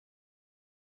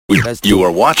You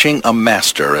are watching a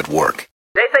master at work.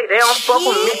 They say they don't fuck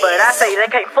with me, but I say they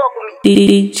can't fuck with me.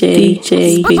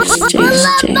 DJ. They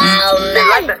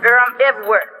like the girl, I'm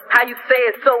everywhere. How you say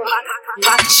it so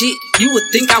Pop shit, you would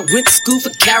think I went to school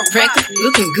for chiropractic.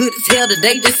 Looking good as hell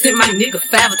today, they sent my nigga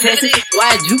 5 attachments.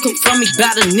 Why'd you come from me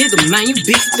about a nigga, man? You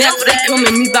big fat, they come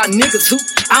at me about niggas who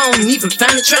I don't even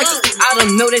find attractive. I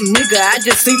don't know that nigga, I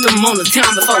just seen them on the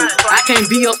town before. I can't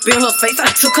be up in her face,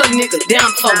 I took her nigga down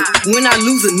for me. When I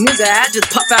lose a nigga, I just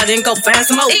pop out and go find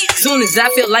some more. Soon as I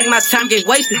feel like my time get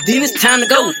wasted, then it's time to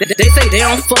go. They say they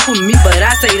don't fuck with me, but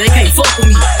I say they can't fuck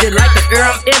with me. They like the girl,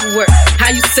 I'm everywhere.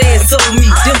 How you say it so me?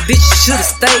 Them bitches should've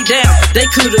stayed down. They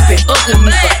could've been up with me,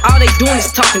 but all they doing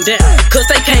is talking down, cause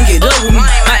they can't get up with me.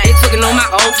 My ex fucking on my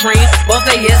old friend, both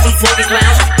they ass some fucking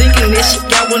clowns. Thinking that she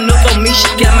got one up on me, she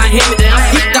got my hand down.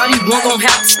 He thought he wasn't gon'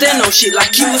 have to stand on shit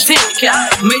like he was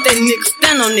handicapped. Made that nigga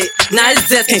stand on it, now his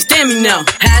ass can't stand me now.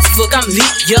 High as fuck, I'm lit,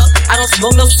 yup, I don't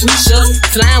smoke no sweet shots.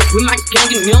 Flying with my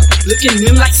gang and them, looking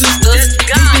them like sisters.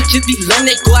 These bitches be letting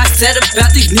they go outside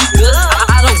about these niggas.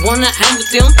 I don't wanna hang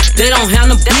with them, they don't have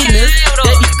no business.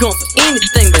 They be going for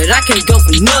anything, but I can't go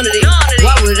for none of it.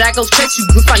 Why would I go text you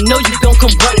if I know you gon'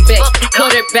 come running back?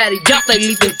 Cut that body off, they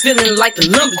leaving feeling like the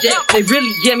lumberjack. They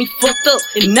really get me fucked up,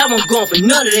 and now I'm going for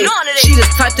none of that. She the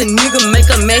type the nigga make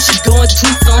her mad, she going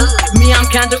too some. Me, I'm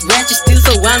kinda ratchet still,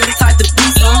 so I'm the type to be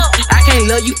some. I can't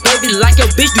love you, baby, like your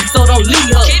bitch do, so don't leave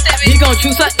her. You gon'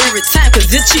 choose her every time, cause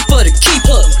it's cheaper to keep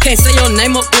her. Can't say your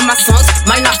name up in my songs,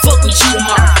 might not fuck with you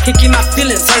tomorrow. Can't get my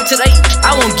feelings hurt today,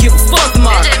 I won't give a fuck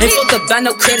tomorrow. Ain't fucked up by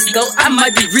no credit score, I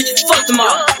might be rich as fuck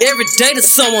tomorrow. Every day the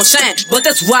sun won't shine, but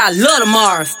that's why I love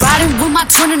tomorrow. Riding with my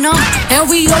twin and and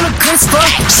we all look good as fuck.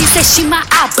 She said she my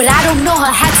out, but I don't know her,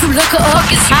 had to look her up.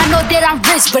 I know that I'm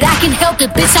rich, but I can help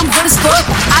it, bitch, I'm good as fuck.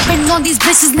 I've been on these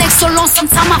bitches' necks so long,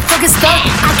 sometimes I fucking stuck.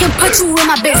 I can put you in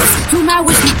my business, you might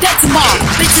wish me dead tomorrow.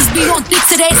 Bitches be on dick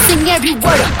today, sing every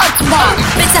word of up tomorrow.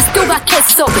 Bitch, I still got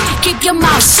cases open, keep your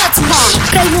mouth shut tomorrow.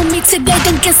 Play with me today,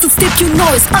 then get some stick, you know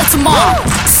it's up tomorrow.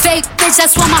 Fake bitch,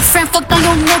 that's why my friend fucked on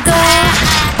your nigga.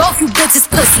 Both you bitches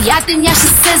pussy, I think yeah she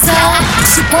scissor.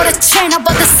 She bought a chain, I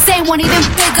bought the same one, even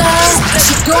bigger.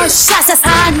 She throwing shots, that's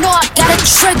how I know I got a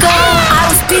trigger. I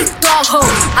don't speak dog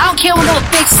hoe, I don't care what no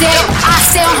bitch say. I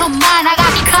stay on her mind, I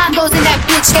got condos in that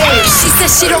bitch head. She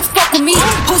said she don't fuck with me,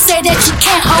 who said that you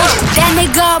can't hold? That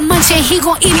nigga munching, he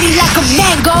gon' eat me like a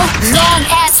mango. Long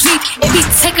ass week, it be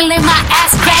tickling my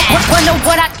ass crack. Wonder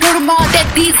what I do tomorrow that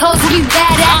these hoes will be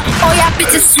mad at. Oh yeah,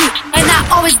 bitches sweet, and I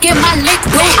always get my lick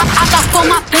wet. I got 4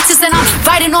 my bitches and I'm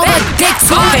fighting on her dick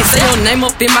too. Can't say your name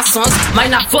up in my songs,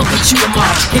 might not fuck with you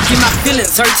tomorrow. Can't get my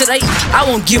feelings hurt today, I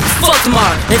won't give a fuck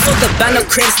tomorrow. Ain't fucked up by no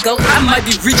credit score, I might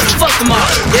be rich as fuck tomorrow.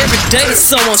 Every day the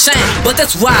sun won't shine, but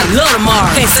that's why I love tomorrow.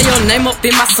 Can't say your name up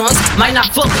in my songs, might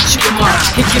not fuck with you tomorrow.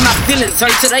 Can't get my feelings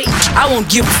hurt today, I won't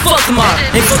give a fuck tomorrow.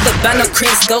 Ain't fucked up by no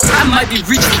credit score, I might be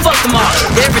rich as fuck tomorrow.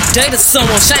 Every day the sun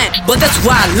won't shine, but that's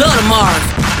why I love tomorrow.